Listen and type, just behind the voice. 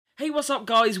Hey, what's up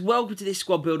guys? Welcome to this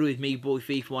squad builder with me, boy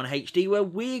FIFA 1 HD, where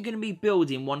we're going to be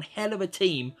building one hell of a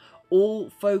team all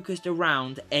focused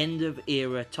around end of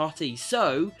era Totti.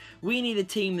 So we need a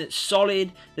team that's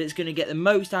solid, that's going to get the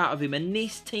most out of him, and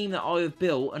this team that I have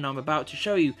built and I'm about to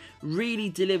show you really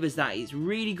delivers that. It's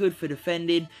really good for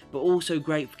defending, but also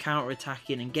great for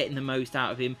counter-attacking and getting the most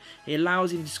out of him. It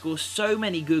allows him to score so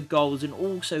many good goals and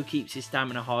also keeps his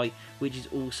stamina high, which is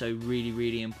also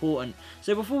really important.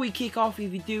 So before we kick off,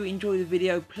 if you do enjoy the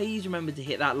video, please remember to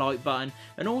hit that like button,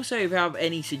 and also if you have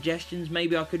any suggestions,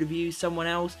 maybe I could have used someone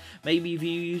else, maybe if you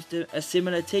used a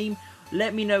similar team,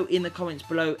 let me know in the comments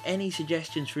below any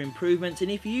suggestions for improvements.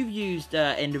 And if you've used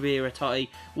end of era Totti,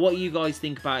 what you guys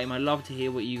think about him, I'd love to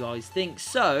hear what you guys think.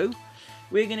 So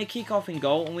we're going to kick off in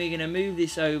goal, and we're going to move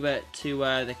this over to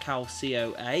the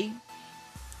Calcio A.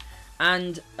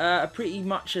 And pretty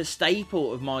much a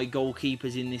staple of my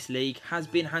goalkeepers in this league has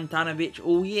been Handanovic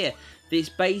all year. This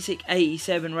basic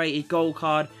 87 rated goal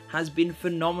card has been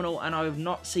phenomenal, and I have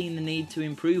not seen the need to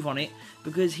improve on it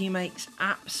because he makes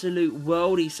absolute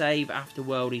worldy save after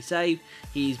worldy save.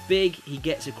 He's big, he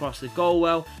gets across the goal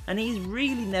well, and he's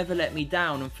really never let me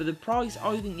down. And for the price,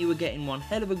 I think you were getting one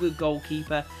hell of a good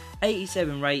goalkeeper.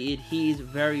 87 rated, he is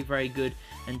very good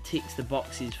and ticks the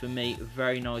boxes for me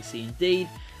very nicely indeed.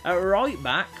 At right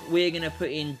back, we're going to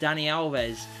put in Dani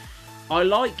Alves. I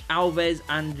like Alves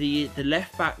and the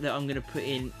left back that I'm going to put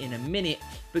in a minute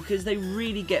because they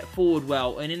really get forward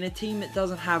well, and in a team that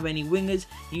doesn't have any wingers,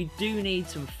 you do need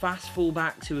some fast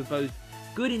fullbacks who are both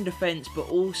good in defence but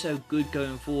also good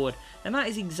going forward, and that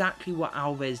is exactly what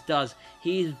Alves does.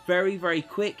 He is very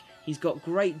quick. He's got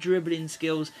great dribbling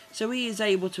skills, so he is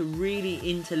able to really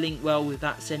interlink well with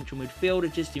that central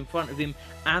midfielder just in front of him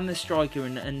and the striker,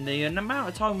 and the amount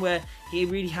of time where he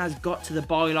really has got to the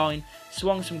byline,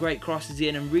 swung some great crosses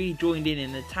in and really joined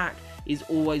in attack is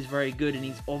always very good, and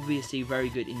he's obviously very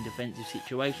good in defensive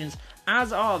situations,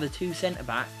 as are the two centre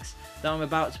backs that I'm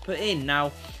about to put in.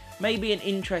 Now, maybe an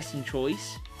interesting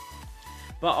choice,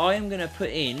 but I am going to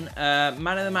put in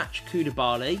man of the match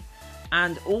Koulibaly,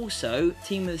 and also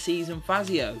team of the season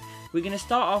Fazio. We're going to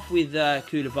start off with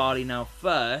Koulibaly now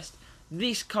first.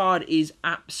 This card is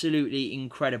absolutely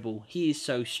incredible. He is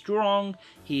so strong,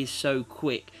 he is so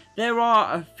quick. There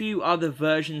are a few other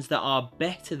versions that are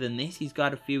better than this. He's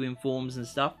got a few informs and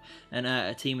stuff, and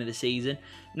a team of the season.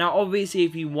 Now obviously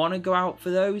if you want to go out for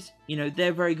those, you know,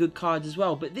 they're very good cards as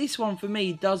well. But this one for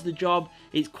me does the job.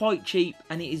 It's quite cheap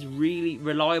and it is really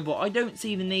reliable. I don't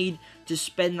see the need to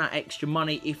spend that extra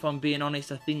money, if I'm being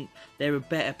honest. I think there are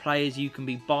better players you can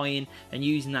be buying and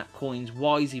using that coins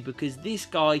wisely, because this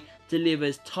guy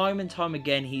delivers time and time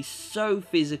again. He's so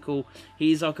physical.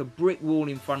 He's like a brick wall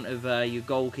in front of your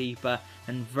goalkeeper,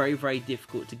 and very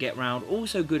difficult to get round.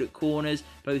 Also good at corners,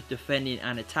 both defending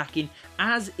and attacking,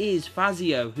 as is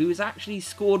Fazio, who has actually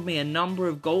scored me a number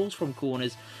of goals from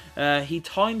corners. He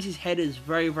times his headers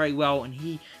very well, and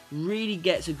he really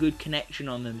gets a good connection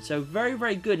on them. So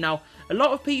very good. Now, a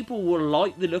lot of people will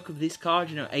like the look of this card,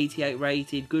 you know, 88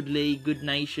 rated, good league, good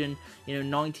nation, you know,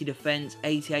 90 defense,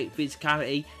 88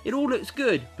 physicality. It all looks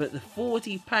good, but the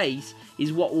 40 pace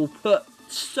is what will put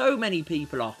so many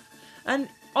people off. And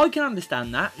I can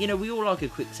understand that. You know, we all like a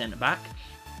quick centre back,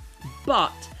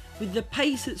 but with the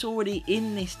pace that's already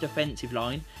in this defensive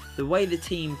line, the way the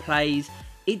team plays,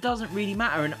 it doesn't really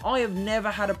matter. And I have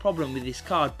never had a problem with this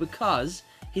card because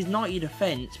his 90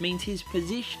 defence means his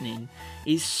positioning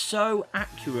is so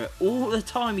accurate. All the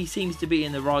time he seems to be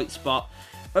in the right spot.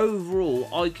 Overall,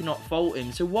 I cannot fault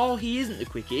him. So while he isn't the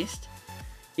quickest,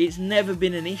 it's never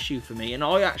been an issue for me, and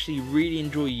I actually really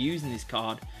enjoy using this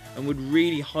card and would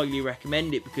really highly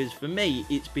recommend it, because for me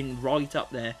it's been right up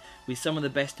there with some of the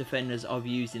best defenders I've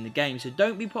used in the game. So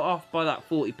don't be put off by that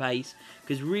 40 pace,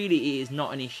 because really it is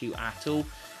not an issue at all.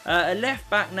 A left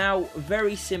back now,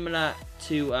 very similar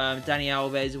to Dani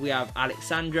Alves, we have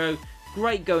Alexandro.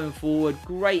 Great going forward,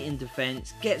 great in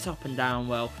defence, gets up and down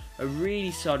well, a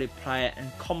really solid player,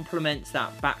 and complements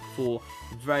that back four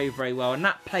very well. And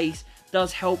that pace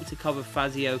does help to cover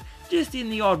Fazio just in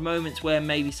the odd moments where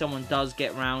maybe someone does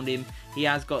get round him. He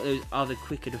has got those other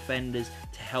quicker defenders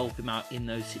to help him out in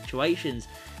those situations.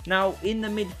 Now in the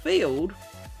midfield,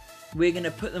 we're going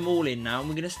to put them all in now, and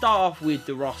we're going to start off with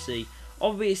De Rossi.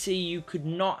 Obviously you could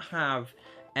not have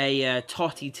a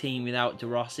Totti team without De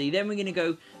Rossi. Then we're going to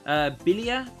go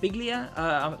Biglia.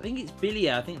 I think it's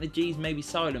Biglia. I think the G's may be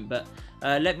silent, but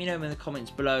let me know in the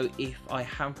comments below if I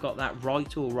have got that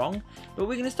right or wrong. But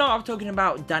we're going to start off talking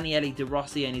about Daniele De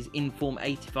Rossi and his Inform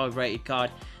 85 rated card.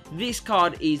 This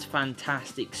card is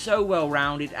fantastic, so well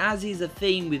rounded, as is a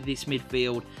theme with this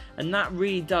midfield, and that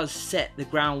really does set the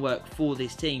groundwork for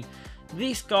this team.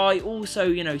 This guy also,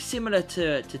 you know, similar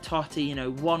to Totti, you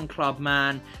know, one club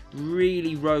man,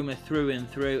 really Roma through and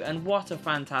through, and what a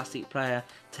fantastic player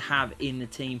to have in the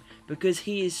team, because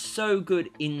he is so good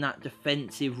in that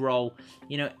defensive role.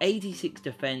 You know, 86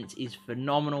 defense is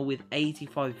phenomenal with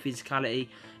 85 physicality.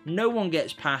 No one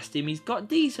gets past him. He's got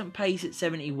decent pace at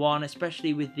 71,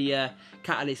 especially with the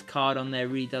catalyst card on there,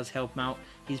 really does help him out.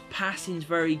 His passing's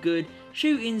very good.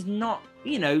 Shooting's not,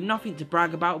 you know, nothing to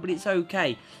brag about, but it's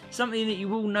okay. Something that you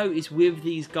will notice with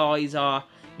these guys are,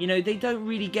 you know, they don't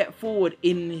really get forward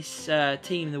in this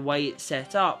team the way it's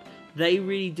set up. They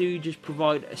really do just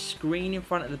provide a screen in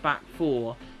front of the back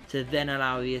four to then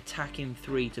allow the attacking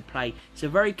three to play. It's a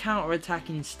very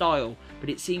counter-attacking style, but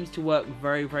it seems to work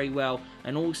very, very well,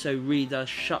 and also really does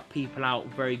shut people out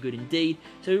very good indeed.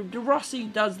 So Rossi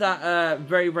does that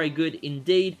very, very good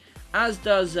indeed, as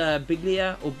does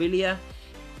Biglia.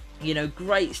 You know,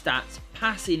 great stats.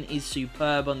 Passing is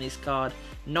superb on this card.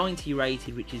 90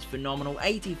 rated, which is phenomenal.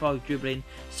 85 dribbling,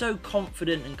 so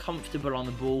confident and comfortable on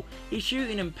the ball. His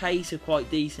shooting and pace are quite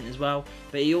decent as well,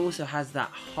 but he also has that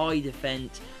high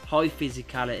defense, high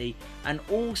physicality, and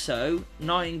also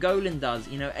Nainggolan does,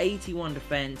 you know, 81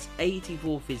 defense,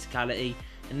 84 physicality,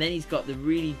 and then he's got the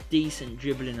really decent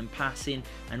dribbling and passing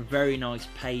and very nice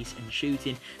pace and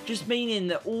shooting, just meaning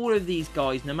that all of these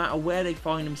guys, no matter where they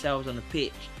find themselves on the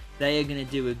pitch, they are going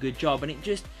to do a good job, and it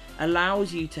just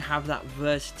allows you to have that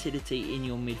versatility in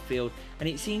your midfield, and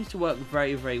it seems to work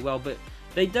very, very well. But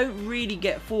they don't really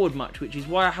get forward much, which is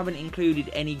why I haven't included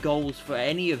any goals for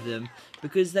any of them,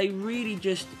 because they really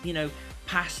just, you know,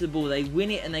 pass the ball. They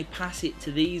win it and they pass it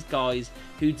to these guys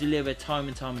who deliver time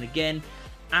and time and again.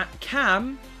 At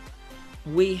Cam,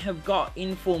 we have got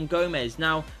Inform Gomez.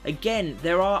 Now, again,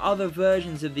 there are other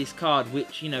versions of this card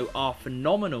which, you know, are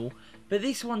phenomenal, but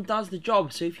this one does the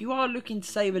job. So if you are looking to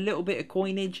save a little bit of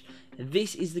coinage,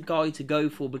 this is the guy to go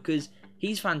for, because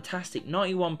he's fantastic.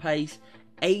 91 pace,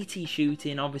 80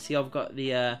 shooting. Obviously, I've got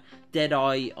the dead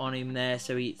eye on him there,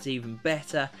 so it's even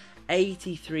better.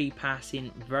 83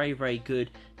 passing, very, very good.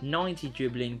 90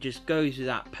 dribbling, just goes with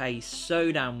that pace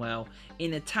so damn well.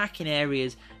 In attacking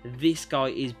areas, this guy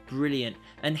is brilliant,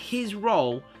 and his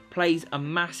role plays a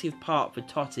massive part for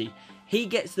Totti. He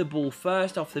gets the ball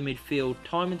first off the midfield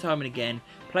time and time and again,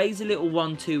 plays a little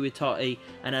 1-2 with Totti,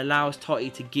 and allows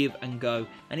Totti to give and go.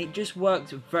 And it just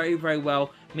works very, very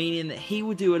well, meaning that he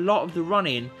will do a lot of the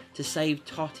running to save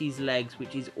Totti's legs,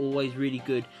 which is always really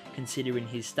good considering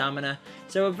his stamina.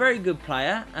 So a very good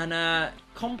player, and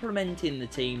complementing the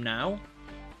team now,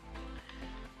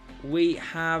 we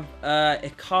have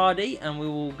Icardi, and we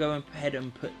will go ahead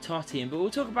and put Totti in. But we'll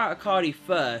talk about Icardi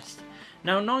first.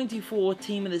 Now, 94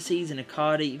 team of the season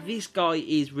Icardi, this guy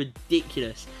is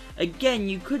ridiculous. Again,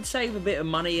 you could save a bit of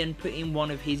money and put in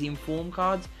one of his inform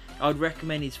cards. I'd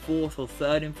recommend his 4th or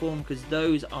 3rd inform, because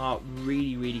those are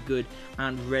really, really good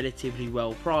and relatively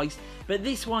well priced. But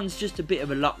this one's just a bit of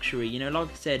a luxury, you know,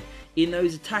 like I said, in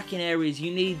those attacking areas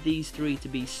you need these three to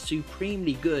be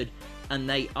supremely good, and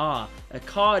they are.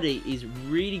 Icardi is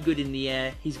really good in the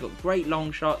air, he's got great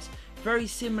long shots, very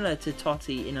similar to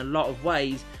Totti in a lot of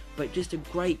ways, but just a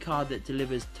great card that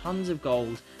delivers tons of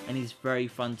goals and is very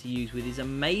fun to use with his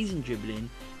amazing dribbling,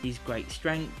 his great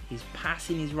strength, his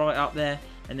passing is right up there,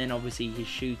 and then obviously his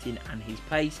shooting and his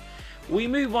pace. We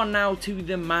move on now to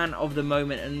the man of the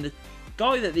moment, and the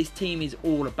guy that this team is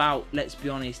all about, let's be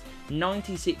honest.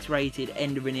 96 rated,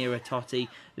 end of an era Totti.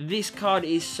 This card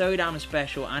is so damn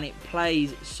special, and it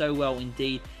plays so well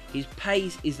indeed. His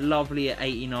pace is lovely at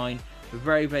 89.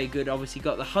 Very, very good. Obviously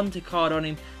got the Hunter card on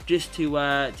him just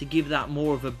to give that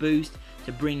more of a boost,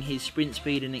 to bring his sprint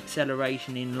speed and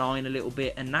acceleration in line a little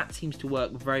bit, and that seems to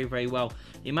work very, very well.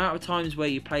 The amount of times where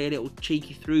you play a little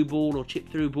cheeky through ball or chip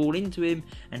through ball into him,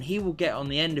 and he will get on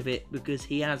the end of it because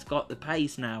he has got the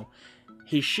pace now.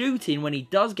 His shooting, when he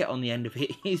does get on the end of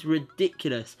it, is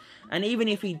ridiculous, and even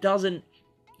if he doesn't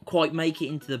quite make it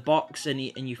into the box and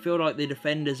you feel like the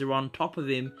defenders are on top of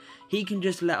him, he can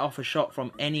just let off a shot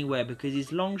from anywhere because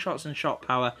his long shots and shot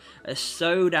power are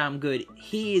so damn good.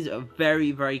 He is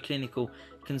very, very clinical,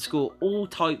 can score all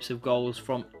types of goals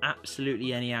from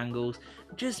absolutely any angles,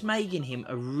 just making him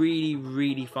a really,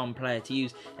 really fun player to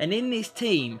use. And in this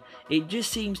team, it just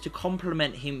seems to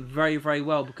complement him very, very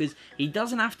well, because he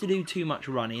doesn't have to do too much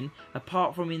running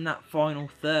apart from in that final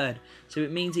third. So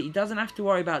it means that he doesn't have to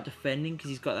worry about defending, because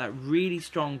he's got that really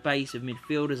strong base of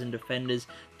midfielders and defenders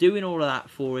doing all of that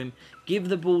for him, give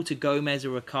the ball to Gomez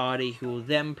or Icardi, who will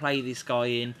then play this guy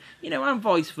in, you know, and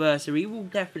vice versa. He will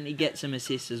definitely get some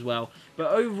assists as well.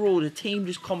 But overall, the team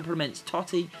just complements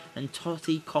Totti, and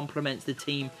Totti complements the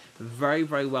team very,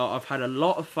 very well. I've had a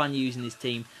lot of fun using this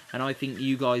team, and I think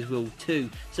you guys will too.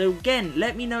 So again,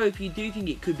 let me know if you do think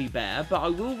it could be better, but I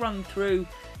will run through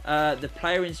the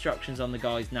player instructions on the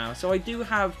guys now. So I do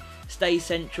have stay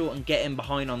central and get him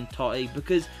behind on Totti,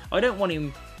 because I don't want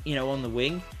him, you know, on the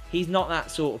wing. He's not that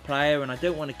sort of player, and I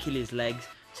don't want to kill his legs.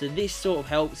 So this sort of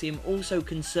helps him. Also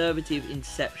conservative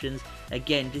interceptions,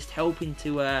 again, just helping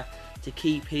to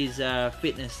keep his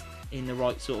fitness in the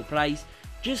right sort of place.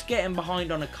 Just get him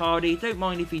behind on Icardi. Don't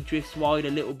mind if he drifts wide a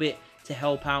little bit to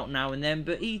help out now and then,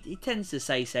 but he tends to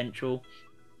stay central.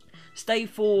 Stay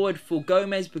forward for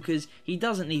Gomez, because he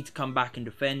doesn't need to come back and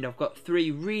defend. I've got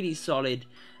 3 really solid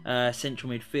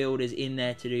central midfielders in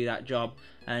there to do that job,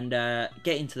 and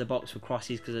get into the box for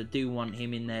crosses, because I do want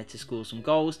him in there to score some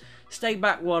goals. Stay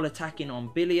back while attacking on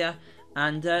Biglia,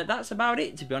 and that's about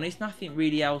it, to be honest. Nothing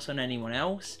really else on anyone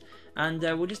else. And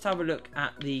we'll just have a look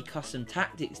at the custom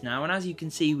tactics now. And as you can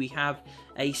see, we have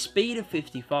a speed of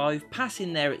 55,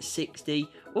 passing there at 60,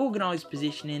 organised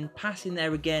positioning, passing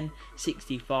there again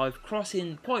 65,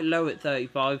 crossing quite low at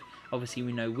 35. Obviously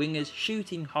we know wingers,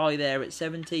 shooting high there at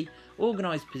 70,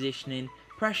 organised positioning,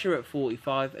 pressure at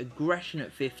 45, aggression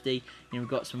at 50. You know, we've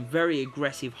got some very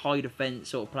aggressive high defence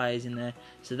sort of players in there,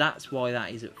 so that's why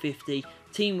that is at 50.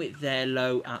 Team width there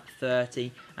low at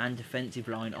 30, and defensive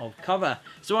line of cover.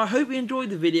 So I hope you enjoyed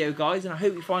the video, guys, and I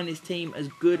hope you find this team as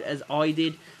good as I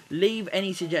did. Leave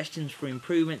any suggestions for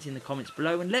improvements in the comments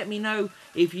below, and let me know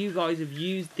if you guys have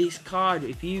used this card,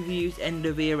 if you've used end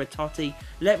of era Totti.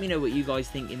 Let me know what you guys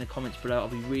think in the comments below. I'll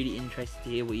be really interested to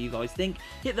hear what you guys think.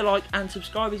 Hit the like and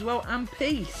subscribe as well, and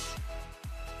peace.